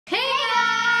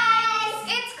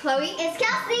Chloe. It's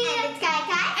Kelsey. And it's Kai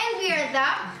Kai. And we are the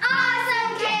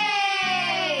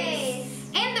AwesomeKs.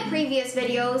 In the previous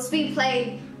videos, we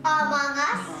played Among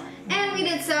Us. And we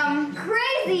did some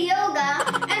Crazy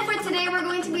yoga. And for today, we're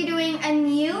going to be doing a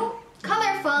new,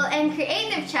 colorful, and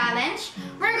creative challenge.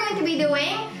 We're going to be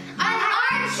doing an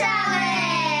art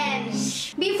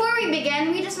challenge. Before we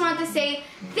begin, we just want to say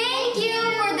thank you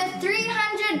for the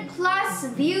 300 plus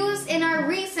views in our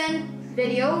recent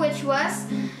video, which was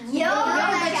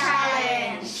Yoga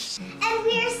Challenge. And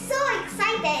we are so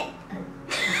excited.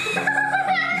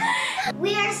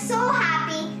 We are so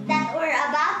happy that we're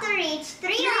about to reach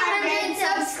 300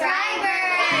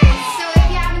 subscribers. So if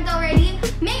you haven't already,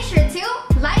 make sure to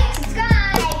like,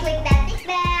 subscribe, and click that tick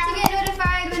bell to get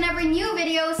notified whenever new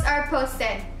videos are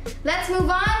posted. Let's move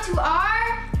on to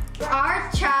our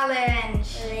art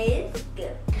challenge. Let's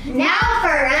go. Now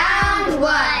for round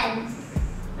 1.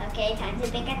 Okay, time to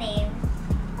pick a name.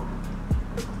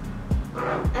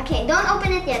 Okay, don't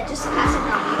open it yet, just pass it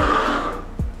on.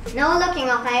 No looking,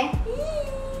 okay?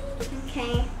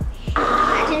 Okay.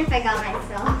 Imagine if I got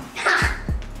myself.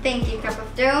 Thank you, Cup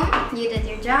of Doom. You did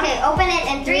your job. Okay, open it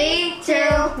in 3, 2,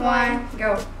 1,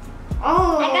 go.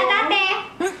 Oh, I got that there.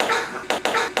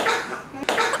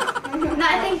 No,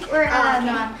 I think we're no.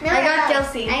 I got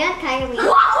Kelsey. I got Kylie.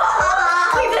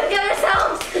 We did get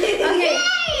ourselves. Okay,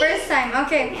 first time.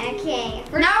 Okay. Okay.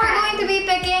 Now we're going to be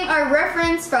picking our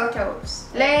reference photos.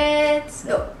 Let's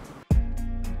go.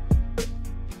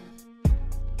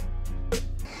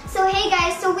 So hey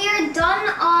guys, so we are done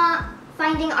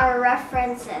finding our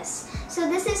references. So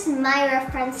this is my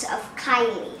reference of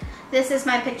Kylie. This is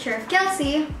my picture of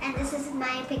Kelsey. And this is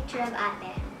my picture of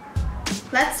Ate.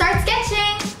 Let's start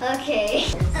sketching.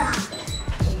 Okay. I'm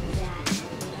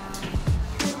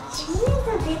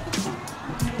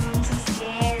so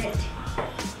scared.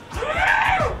 I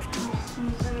don't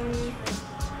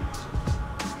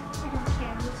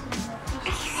care who's in the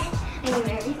picture. Are you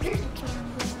ready?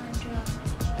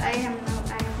 I have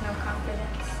no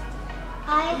confidence.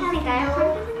 I have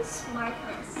no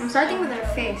smartness. I'm starting with her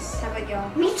face. How about y'all?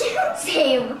 Me too.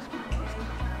 Same.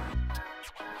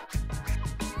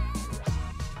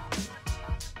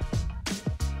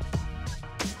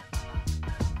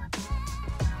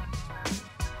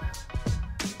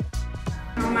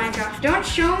 Oh my gosh, don't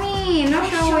show me! No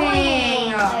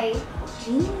showing!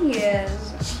 Jeez.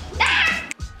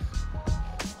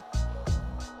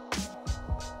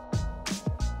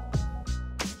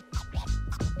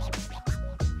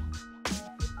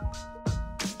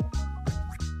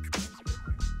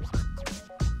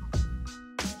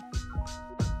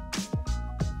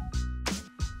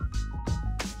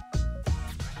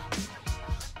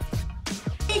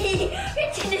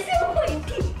 Richard is so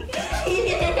pointy.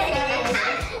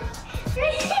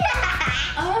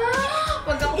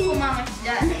 Wag ako pumangat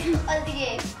dyan. Oh,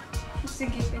 sige.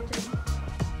 Sige, picture.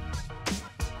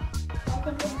 I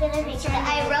think it's gonna make the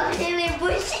eyebrows really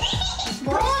bushy.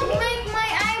 Don't make my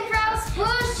eyebrows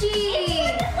bushy!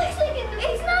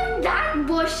 It's not that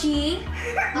bushy.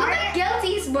 Look at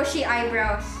Kelsey's bushy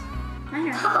eyebrows. I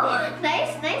know. Oh,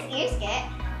 nice ears, Kat.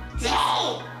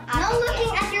 Hey! No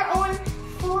looking at your own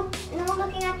food. No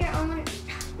looking at your own.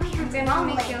 My I'm hand's gonna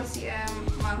make mumbling. Kelsey a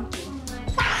monkey.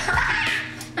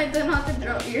 I don't know how to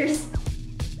draw ears.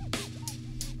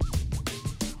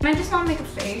 I just want to make a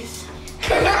face.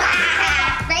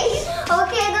 Face?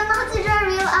 Okay, I don't know how to draw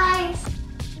real eyes.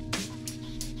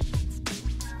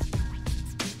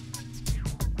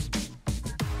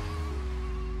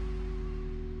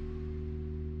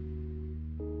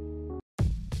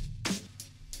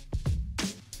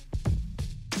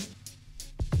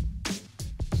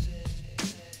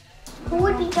 Who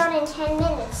would be done in 10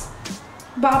 minutes?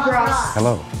 Bob Ross.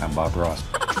 Hello, I'm Bob Ross.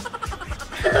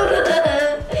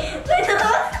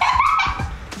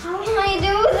 How can I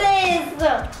do this?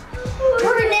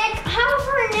 Her neck, half of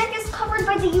her neck is covered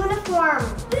by the uniform.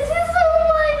 This is so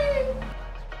funny.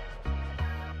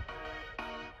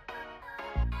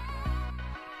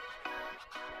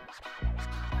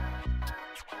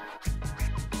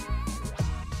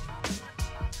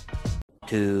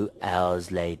 Two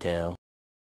hours later.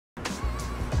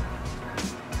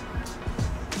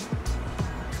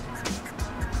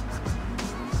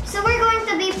 So we're going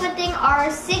to be putting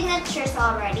our signatures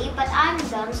already, but I'm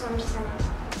done, so I'm just gonna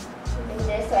do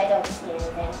this so I don't see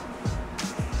anything.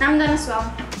 I'm done as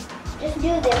well. Just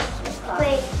do this.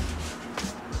 Wait.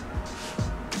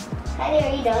 Kylie,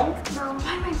 are you done? No.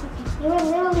 Why am I looking? You were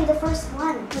literally the first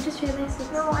one. I just realized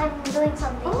this. No, I'm doing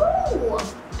something. Oh!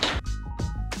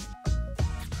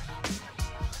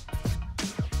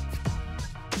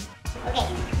 Okay,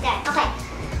 there. Okay.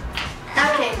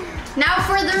 Okay. Now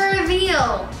for the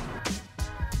reveal.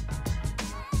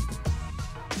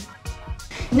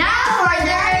 Now for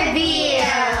the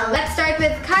reveal. Let's start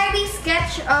with Kylie's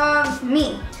sketch of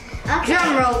me. Okay.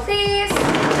 Drum roll, please.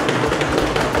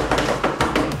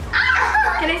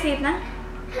 Can I see it now?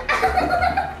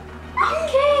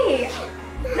 Okay.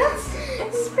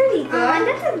 That's pretty good.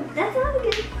 That's not a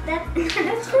good. That's pretty.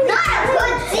 Not a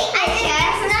good signature.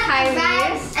 That's not Kylie.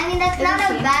 bad. I mean, that's not a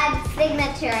see. bad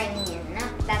signature. I mean, no,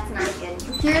 that's not good.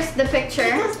 Here's the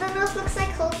picture. Because the nose looks like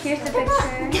Hulk. Here's the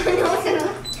picture. The nose.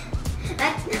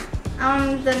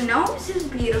 The nose is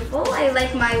beautiful. I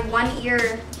like my one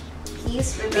ear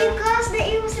piece with the. Because the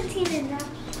ear wasn't tinted that.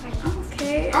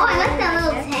 Okay. Oh, I like that like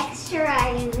little it. texture.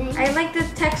 I like the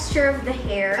texture of the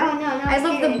hair. Oh no, no. I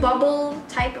love the serious. bubble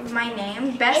type of my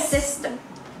name. Best It's- sister.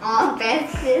 Oh,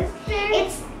 best sister.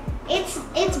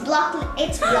 It's block.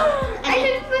 It's block. I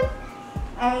didn't put.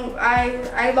 Oh,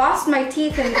 I lost my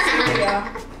teeth in this area.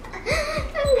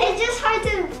 It's just hard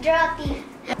to draw teeth.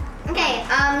 Okay,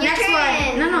 your Next turn.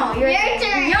 one. No, your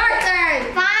turn. Your turn.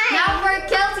 Fine. Now for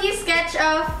Kelsey's sketch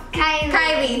of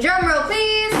Kylie. Drum roll,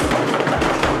 please.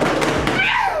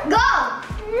 Go.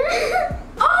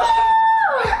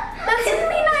 Oh, that's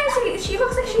really nice. She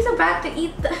looks like she's about to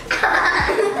eat the.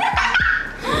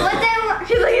 What then?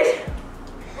 She's like.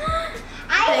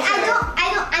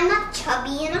 I'm not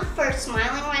chubby enough for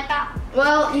smiling like that.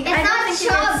 Well, It's not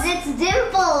chubs, it's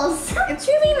dimples. It's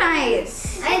really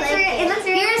nice. It looks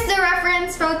really. Here's the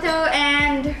reference photo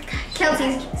and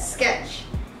Kelsey's sketch.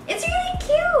 It's really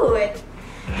cute.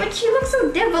 But she looks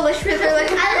so devilish with her like.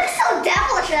 I look so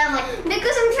devilish, and I'm like,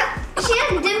 because she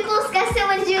had dimples kasi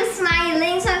when she was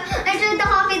smiling, so I tried to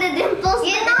copy the dimples.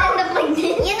 You know, I was like,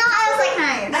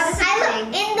 Nice.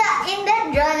 in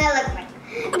that drawing, I look like,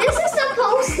 this is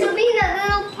supposed to be that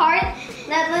little part,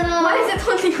 that little. Why is it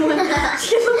only one?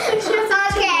 She looks like she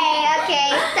has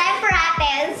Okay, time for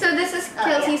practice. So this is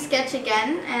Kelsey's sketch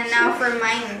again, and now for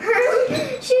mine.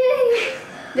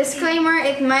 Disclaimer,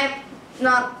 it might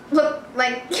not look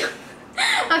like.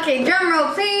 Okay, drum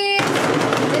roll please.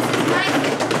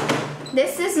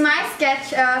 This is my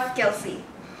sketch of Kelsey.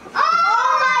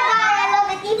 Oh my god, I love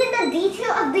it. Even the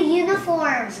detail of the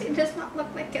uniforms. It does not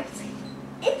look like Kelsey.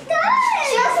 It does.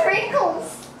 She has wrinkles.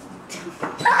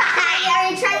 Are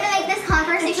you trying to make this It's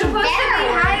conversation supposed to be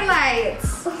better?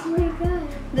 highlights. Oh my god.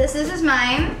 This is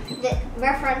mine. The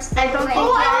reference. I don't think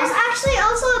Oh, I yours- was actually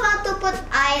also about to put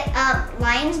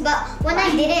lines, but when I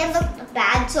did it, it looked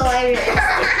bad, so I realized.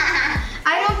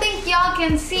 I don't think y'all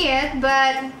can see it,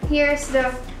 but here's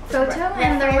the photo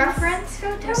and the reference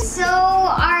photo. So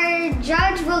our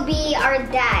judge will be our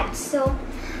dad. So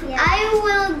I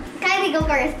will kindly go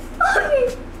first.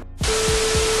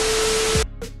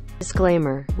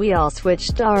 Disclaimer, we all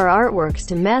switched our artworks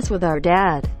to mess with our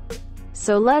dad.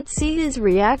 So let's see his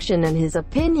reaction and his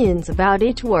opinions about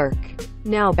each work.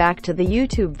 Now back to the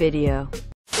YouTube video.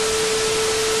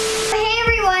 Hey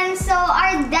everyone, so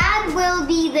our dad will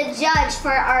be the judge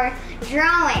for our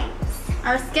drawings.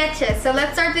 Our sketches. So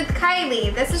let's start with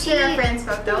Kylie. This is the reference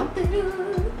photo.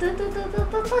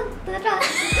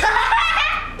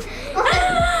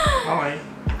 Okay.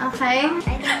 Okay.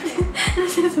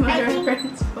 This is my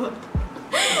reference photo.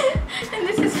 And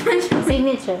this is my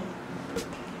Signature.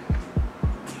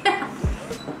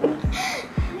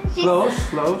 Close.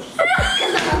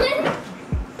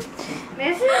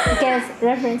 This is Yes,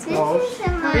 reference. Close.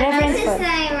 Reference this is photo.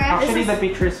 my Actually, the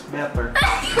picture is better.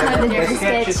 The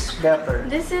sketch is better.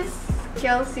 This is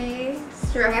Kelsey's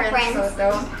reference Reference. photo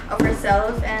of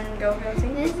herself and go Kelsey.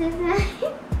 This is my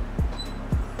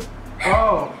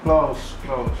Oh, close.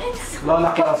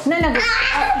 Lola Kelsey. No.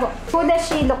 Who does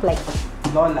she look like?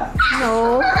 Lola.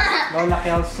 No. Lola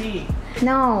Kelsey.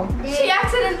 No. She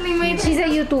accidentally made it. She's a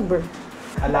YouTuber.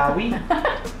 Alawi.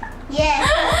 yes.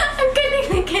 I'm getting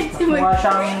to Mukha it.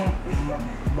 siyang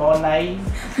Bonay.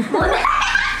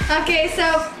 Okay, so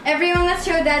everyone let's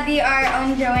show Daddy our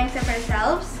own drawings of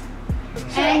ourselves.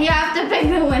 And you have to pick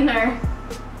the winner.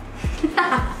 Is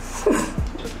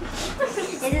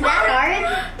that hard?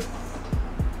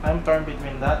 I'm torn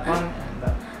between that one and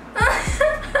that.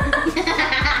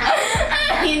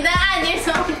 Dad, you're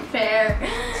so unfair.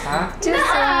 Huh?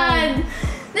 Dad,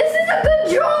 this is a good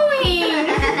drawing.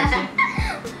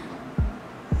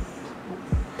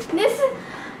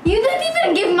 You didn't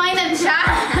even give mine a chance.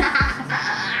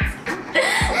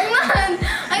 Man,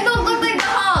 I don't look like the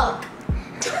Hulk.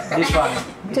 This one.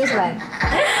 Choose one.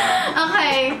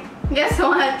 Okay, guess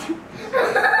what?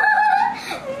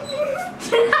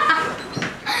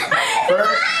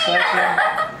 First, second.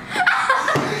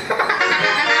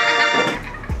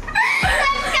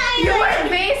 You were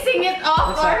basing it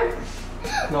off What's our...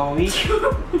 snowy.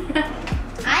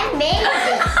 I made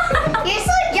this. You're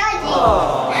so judgy.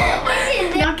 Oh.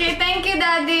 Okay, thank you,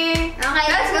 Daddy. Okay,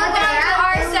 Let's go down to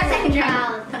our second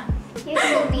round. You're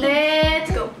so mean.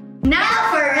 Let's go.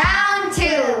 Now for round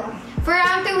 2. For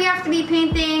round 2, we have to be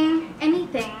painting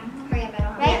anything. Right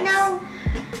Yes. now,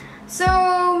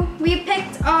 So we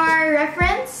picked our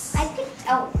reference I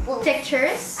picked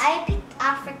pictures. I picked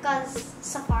Africa's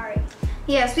safari.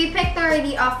 Yes, we picked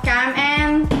already off cam,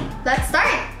 and let's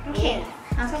start. Okay.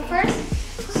 So First,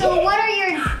 so what are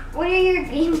your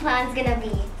game plans gonna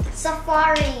be?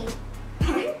 Safari.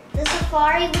 The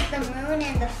safari with the moon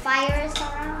and the fires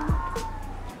around.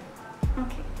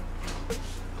 Okay.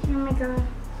 Oh my god.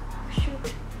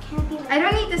 Shoot. Can't be. I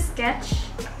don't need to sketch.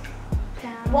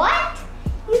 Down. What?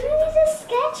 You don't need to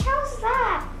sketch? How's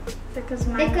that? Because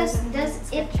mine Because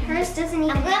doesn't need hers doesn't even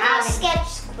I'm gonna have it.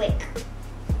 sketch quick.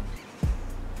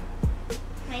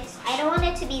 I don't want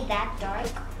it to be that dark.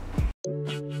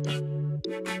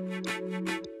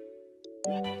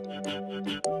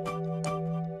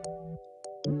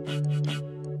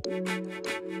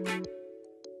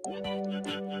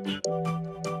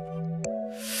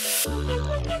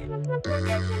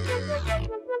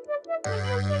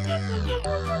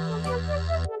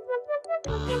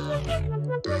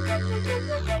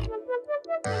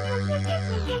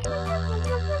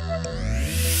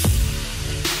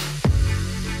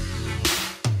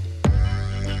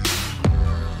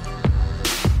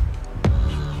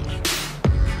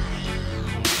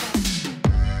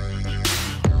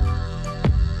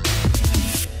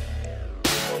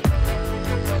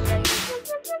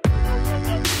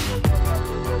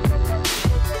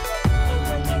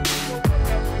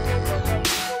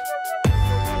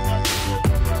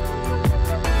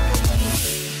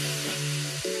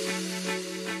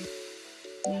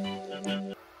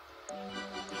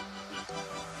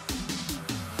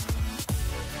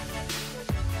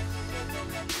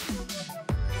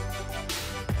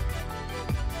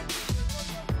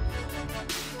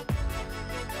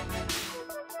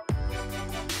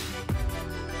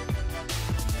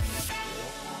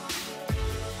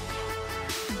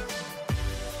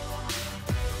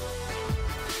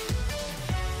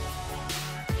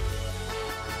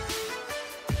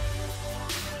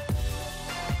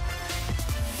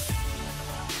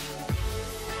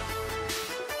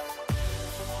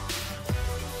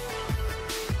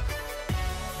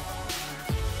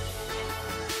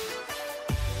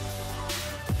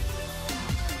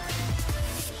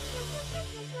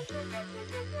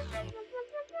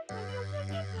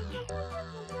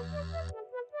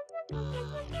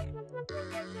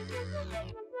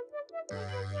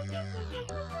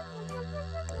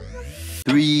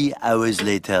 Three hours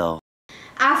later.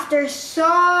 After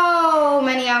so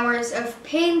many hours of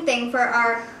painting for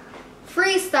our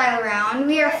freestyle round,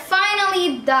 we are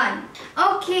finally done.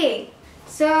 Okay,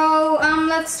 so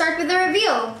let's start with the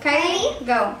reveal. Kylie,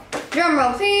 go. Drum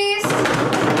roll, please.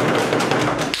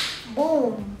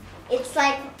 Boom. It's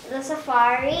like the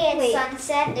safari and Wait.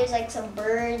 sunset. There's like some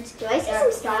birds. Do I see there some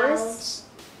are stars? clouds.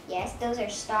 Yes, those are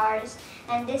stars.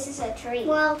 And this is a tree.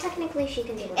 Well, technically she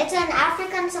can do it. It's an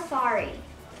African safari.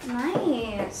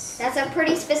 Nice. That's a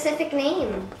pretty specific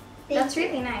name. That's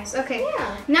really nice. Okay.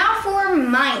 Yeah. Now for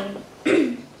mine.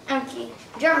 Okay.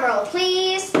 Drum roll,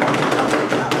 please.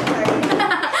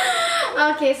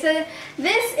 Okay, so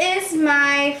this is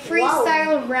my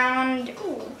freestyle round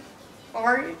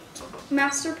art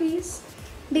masterpiece.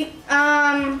 In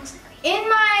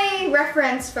my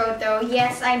reference photo,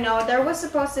 yes, I know there was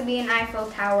supposed to be an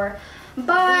Eiffel Tower,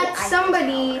 but Eiffel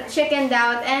somebody Tower. chickened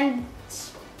out and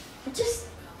just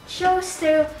chose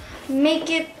to make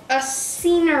it a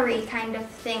scenery kind of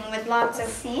thing with lots of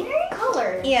Scenery?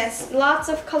 Colors. yes, lots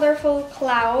of colorful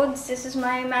clouds. This is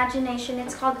my imagination.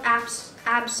 It's called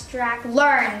abstract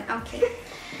learn. Okay.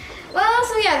 Well,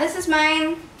 so yeah, this is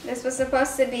mine. This was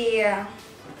supposed to be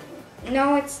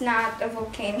no, it's not a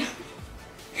volcano.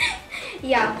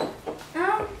 Yeah.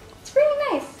 It's pretty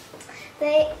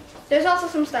nice. There's also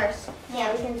some stars.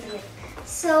 Yeah, we can see it.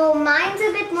 So mine's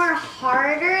a bit more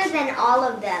harder than all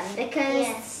of them because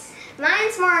Yes.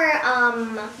 mine's more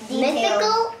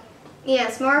mythical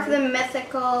Yes, more of the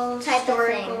mythical, type of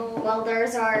thing. historical. Well,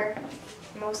 theirs are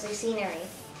mostly scenery.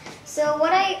 So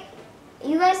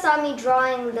you guys saw me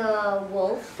drawing the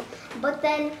wolf, but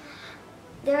then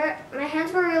my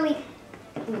hands were really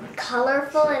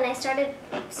colorful and I started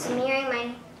smearing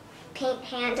my paint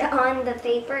hand on the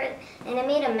paper and it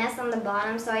made a mess on the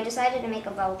bottom, so I decided to make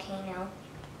a volcano.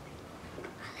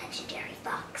 A legendary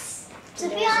fox. To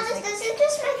be honest, this is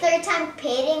just my third time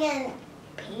painting, and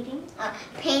Painting?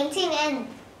 painting, and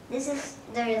this is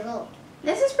the result.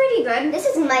 This is pretty good. This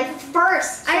is my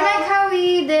first. I like how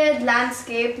we did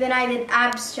landscape, then I did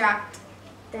abstract.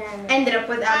 Then Ended up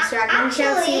with abstract. And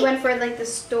Chelsea actually- went for like the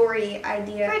story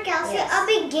idea. for Kelsey, Yes. a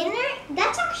beginner.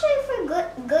 That's actually for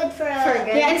good for a. For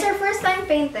good. Yeah, it's our first time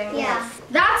painting. Yeah.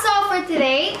 That's all for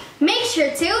today. Make sure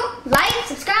to like,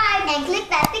 Subscribe and click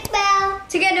that big bell.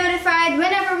 to get notified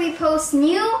whenever we post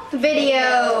new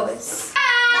videos.